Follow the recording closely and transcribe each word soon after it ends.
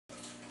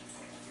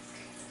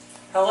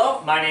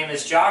Hello, my name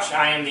is Josh.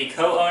 I am the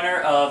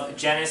co-owner of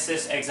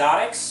Genesis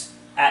Exotics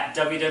at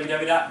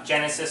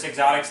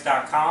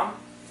www.genesisexotics.com.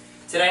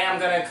 Today I'm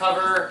going to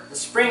cover the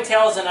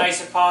springtails and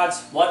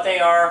isopods, what they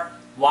are,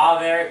 why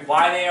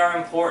they are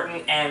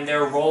important, and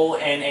their role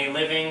in a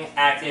living,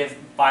 active,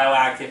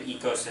 bioactive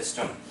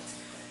ecosystem.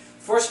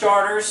 For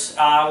starters,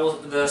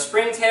 the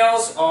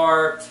springtails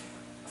are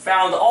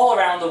found all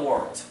around the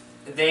world.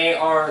 They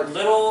are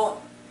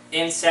little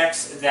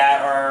insects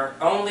that are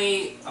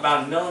only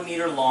about a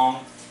millimeter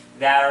long,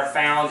 that are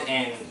found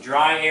in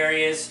dry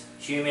areas,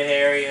 humid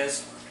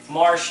areas,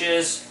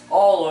 marshes,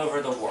 all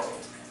over the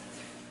world.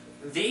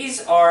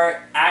 These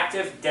are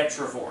active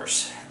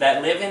detrivores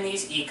that live in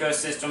these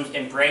ecosystems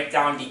and break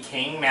down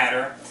decaying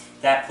matter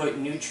that put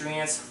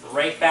nutrients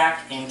right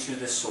back into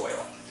the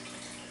soil.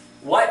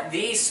 What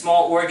these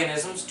small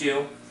organisms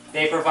do,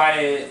 they provide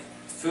a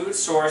food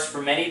source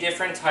for many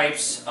different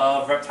types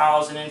of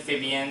reptiles and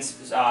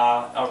amphibians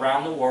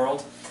around the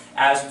world,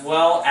 as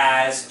well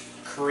as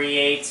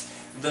create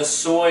the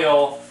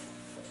soil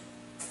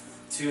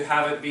to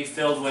have it be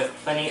filled with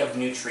plenty of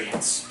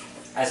nutrients,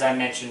 as I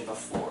mentioned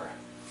before.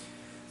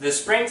 The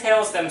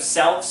springtails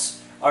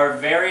themselves are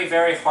very,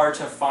 very hard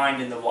to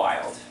find in the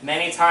wild.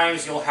 Many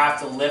times you'll have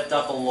to lift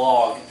up a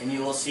log and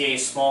you will see a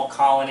small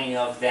colony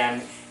of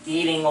them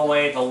eating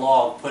away the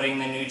log, putting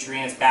the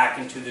nutrients back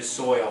into the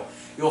soil.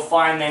 You'll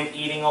find them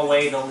eating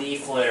away the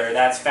leaf litter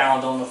that's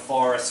found on the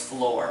forest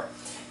floor,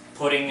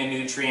 putting the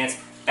nutrients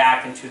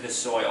back into the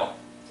soil.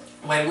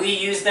 When we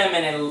use them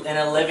in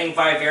a living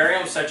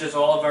vivarium, such as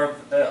all of our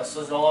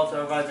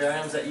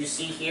vivariums that you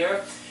see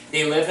here,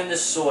 they live in the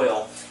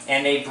soil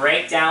and they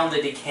break down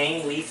the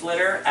decaying leaf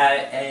litter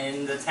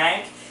in the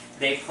tank.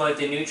 They put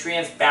the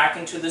nutrients back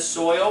into the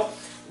soil,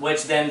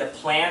 which then the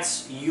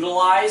plants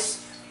utilize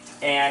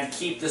and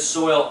keep the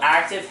soil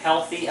active,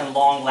 healthy, and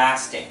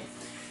long-lasting.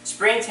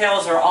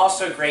 Springtails are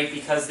also great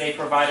because they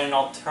provide an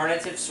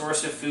alternative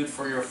source of food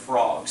for your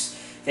frogs.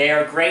 They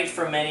are great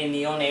for many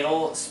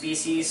neonatal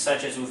species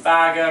such as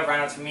Ufaga,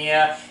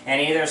 Rhinotomia, and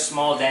either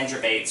small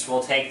dendrobates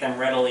will take them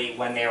readily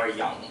when they are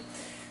young.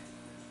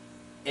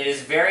 It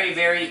is very,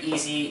 very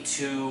easy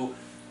to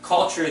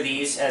culture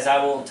these, as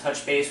I will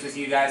touch base with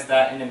you guys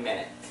that in a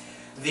minute.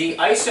 The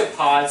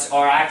isopods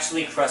are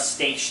actually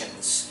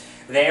crustaceans.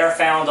 They are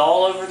found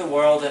all over the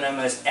world in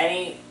almost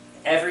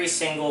every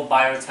single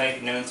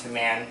biotype known to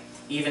man,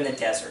 even the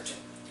desert,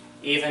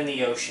 even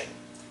the ocean.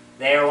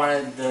 They are one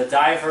of the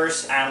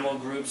diverse animal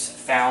groups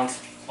found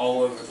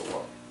all over the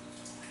world.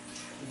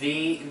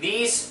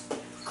 These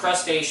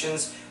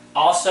crustaceans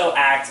also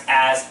act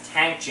as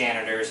tank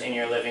janitors in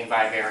your living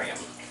vivarium.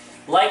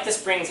 Like the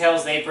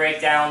springtails, they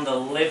break down the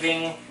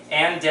living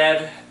and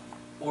dead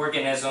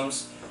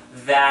organisms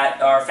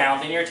that are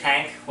found in your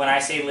tank. When I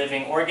say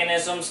living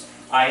organisms,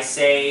 I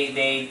say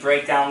they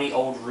break down the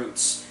old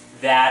roots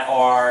that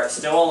are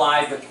still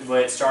alive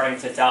but starting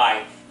to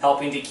die,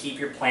 helping to keep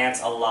your plants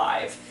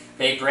alive.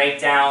 They break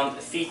down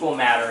fecal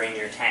matter in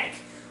your tank,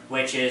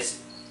 which is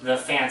the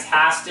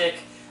fantastic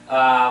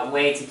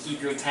way to keep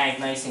your tank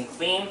nice and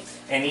clean,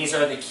 and these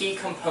are the key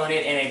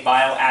component in a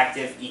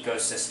bioactive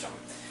ecosystem.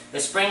 The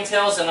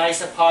springtails and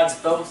isopods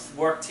both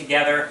work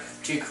together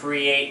to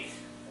create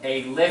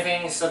a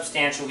living,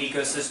 substantial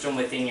ecosystem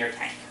within your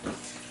tank.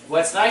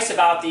 What's nice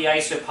about the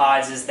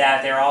isopods is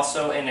that they're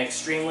also an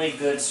extremely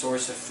good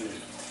source of food.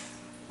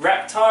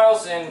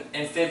 Reptiles and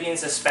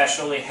amphibians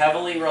especially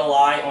heavily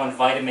rely on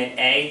vitamin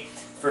A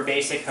for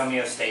basic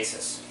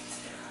homeostasis.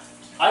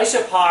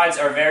 Isopods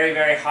are very,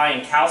 very high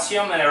in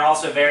calcium, and they're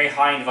also very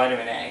high in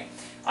vitamin A.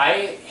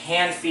 I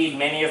hand feed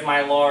many of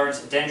my large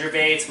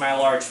dendrobates, my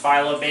large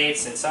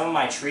phylobates, and some of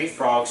my tree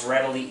frogs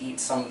readily eat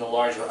some of the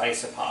larger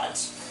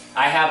isopods.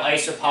 I have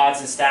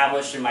isopods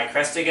established in my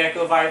crested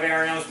gecko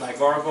vivariums, my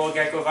gargoyle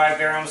gecko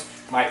vivariums,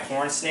 my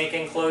corn snake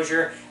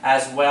enclosure,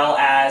 as well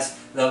as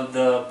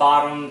the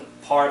bottom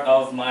part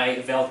of my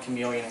veiled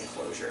chameleon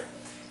enclosure.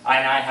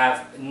 And I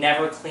have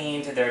never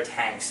cleaned their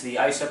tanks. The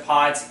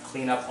isopods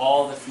clean up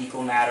all the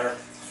fecal matter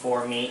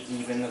for me,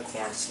 even the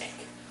corn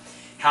snake.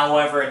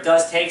 However, it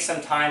does take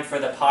some time for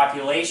the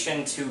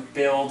population to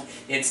build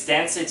its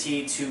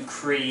density to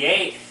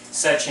create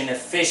such an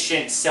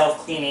efficient,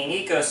 self-cleaning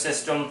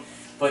ecosystem,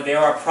 but there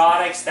are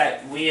products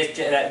that we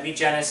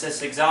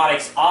Genesis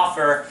Exotics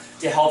offer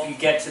to help you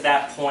get to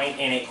that point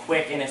in a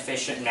quick and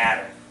efficient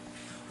manner.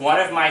 One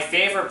of my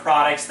favorite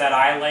products that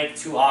I like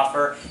to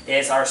offer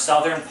is our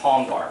southern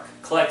palm bark.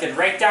 Collected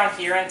right down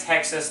here in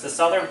Texas, the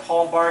southern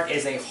palm bark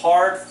is a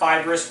hard,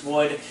 fibrous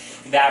wood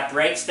that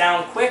breaks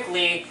down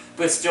quickly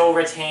but still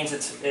retains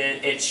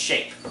its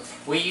shape.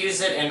 We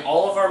use it in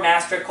all of our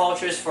master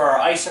cultures for our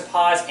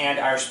isopods and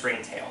our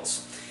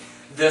springtails.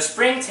 The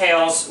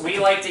springtails, we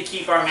like to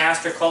keep our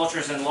master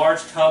cultures in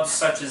large tubs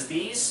such as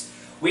these.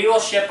 We will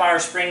ship our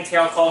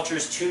springtail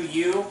cultures to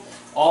you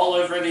all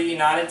over the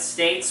United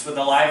States with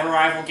a live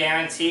arrival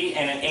guarantee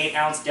and an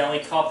 8-ounce deli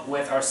cup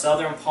with our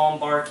southern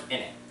palm bark in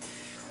it.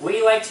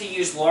 We like to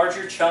use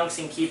larger chunks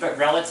and keep it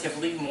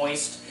relatively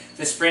moist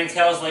the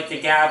springtails like to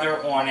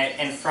gather on it,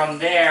 and from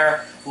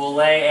there will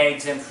lay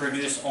eggs and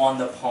produce on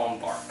the palm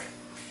bark.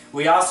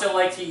 We also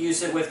like to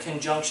use it with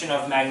conjunction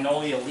of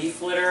magnolia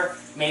leaf litter,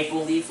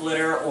 maple leaf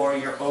litter, or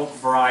your oak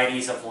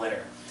varieties of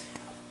litter.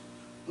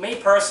 Me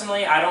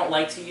personally, I don't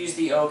like to use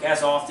the oak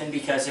as often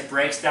because it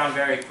breaks down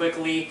very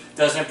quickly,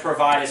 doesn't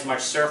provide as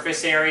much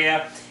surface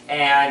area,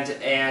 and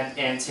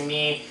to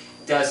me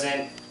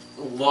doesn't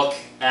look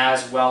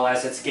as well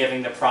as it's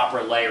giving the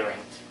proper layering.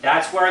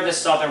 That's where the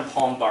southern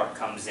palm bark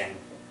comes in.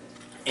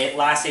 It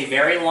lasts a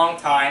very long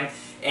time,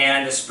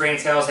 and the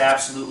springtails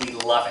absolutely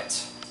love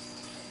it.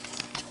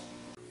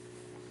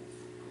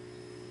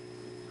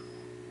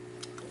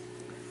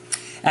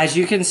 As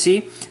you can see,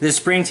 the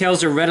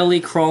springtails are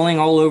readily crawling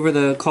all over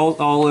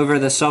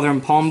the southern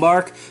palm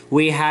bark.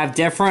 We have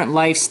different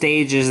life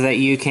stages that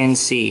you can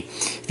see.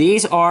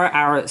 These are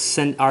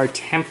our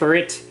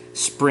temperate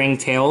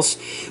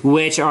springtails,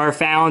 which are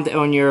found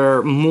on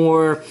your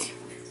more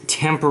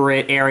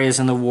temperate areas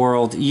in the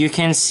world. You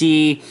can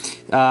see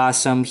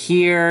some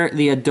here,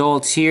 the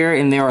adults here,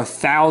 and there are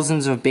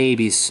thousands of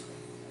babies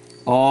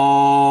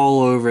all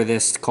over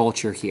this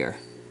culture here.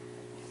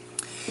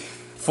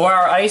 For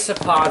our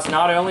isopods,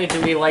 not only do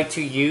we like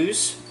to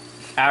use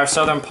our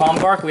southern palm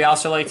bark, we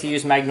also like to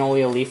use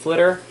magnolia leaf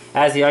litter,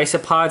 as the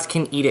isopods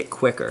can eat it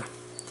quicker.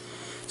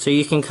 So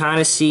you can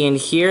kind of see in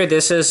here,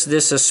 this is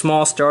a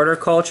small starter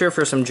culture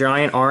for some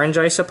giant orange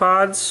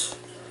isopods.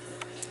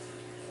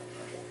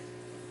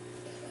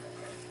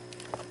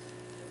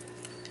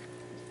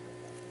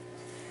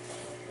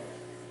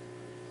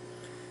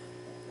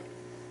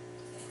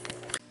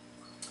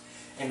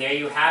 And there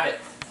you have it.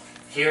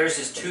 Here's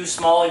just two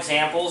small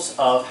examples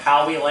of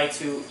how we like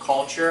to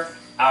culture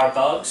our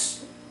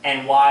bugs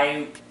and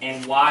why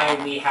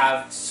we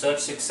have such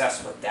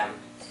success with them.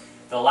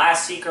 The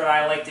last secret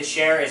I like to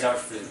share is our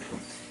food.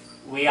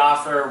 We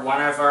offer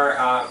one of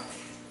our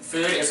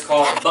food is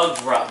called bug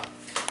grub.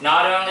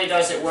 Not only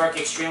does it work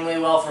extremely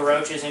well for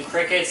roaches and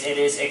crickets, it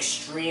is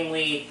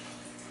extremely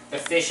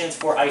efficient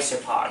for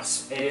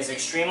isopods. It is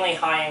extremely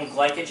high in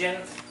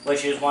glycogen,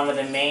 which is one of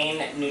the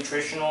main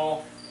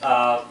nutritional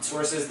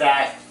sources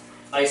that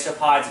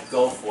isopods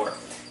go for.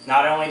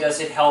 Not only does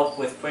it help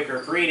with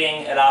quicker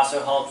breeding, it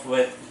also helps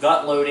with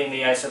gut loading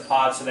the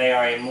isopods so they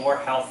are a more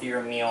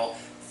healthier meal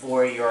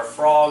for your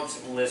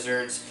frogs,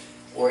 lizards,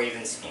 or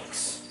even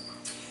skinks.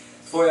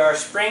 For our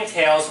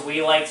springtails,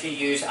 we like to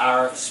use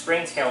our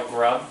springtail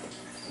grub,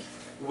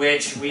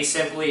 which we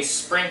simply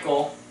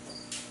sprinkle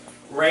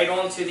right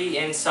onto the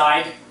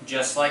inside,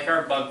 just like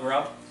our bug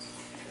grub,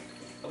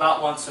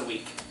 about once a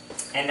week.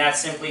 And that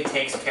simply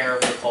takes care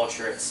of the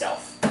culture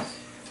itself.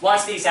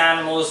 Once these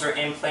animals are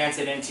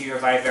implanted into your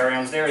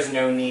vivariums, there is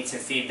no need to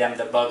feed them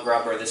the bug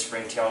grub or the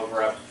springtail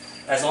grub.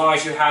 As long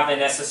as you have the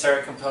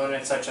necessary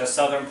components such as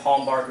southern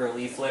palm bark or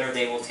leaf litter,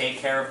 they will take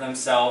care of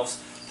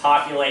themselves,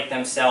 populate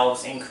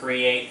themselves, and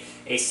create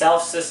a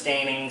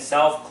self-sustaining,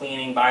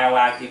 self-cleaning,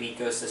 bioactive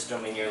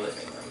ecosystem in your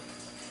living room.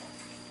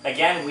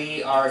 Again,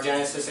 we are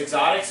Genesis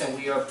Exotics, and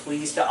we are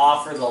pleased to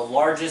offer the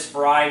largest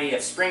variety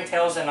of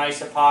springtails and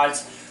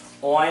isopods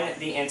on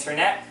the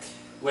internet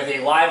with a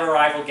live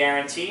arrival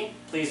guarantee.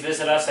 Please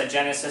visit us at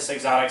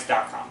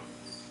genesisexotics.com.